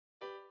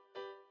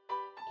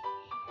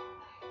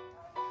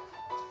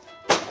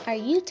Are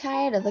you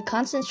tired of the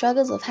constant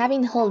struggles of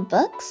having to hold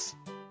books?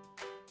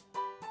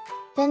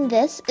 Then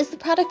this is the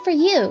product for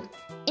you!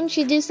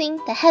 Introducing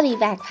the Heavy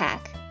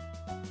Backpack.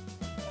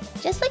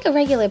 Just like a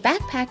regular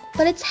backpack,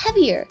 but it's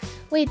heavier,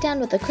 weighed down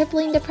with a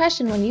crippling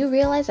depression when you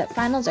realize that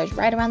finals are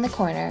right around the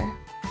corner.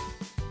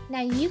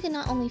 Now you can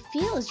not only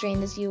feel as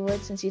drained as you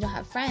would since you don't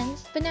have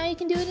friends, but now you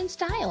can do it in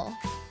style.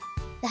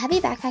 The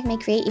heavy backpack may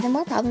create even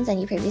more problems than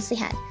you previously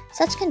had.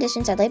 Such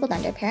conditions are labeled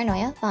under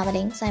paranoia,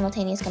 vomiting,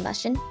 simultaneous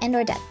combustion,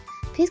 and/or death.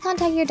 Please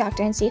contact your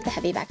doctor and see if the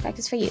heavy backpack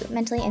is for you,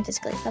 mentally and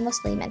physically, but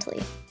mostly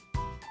mentally.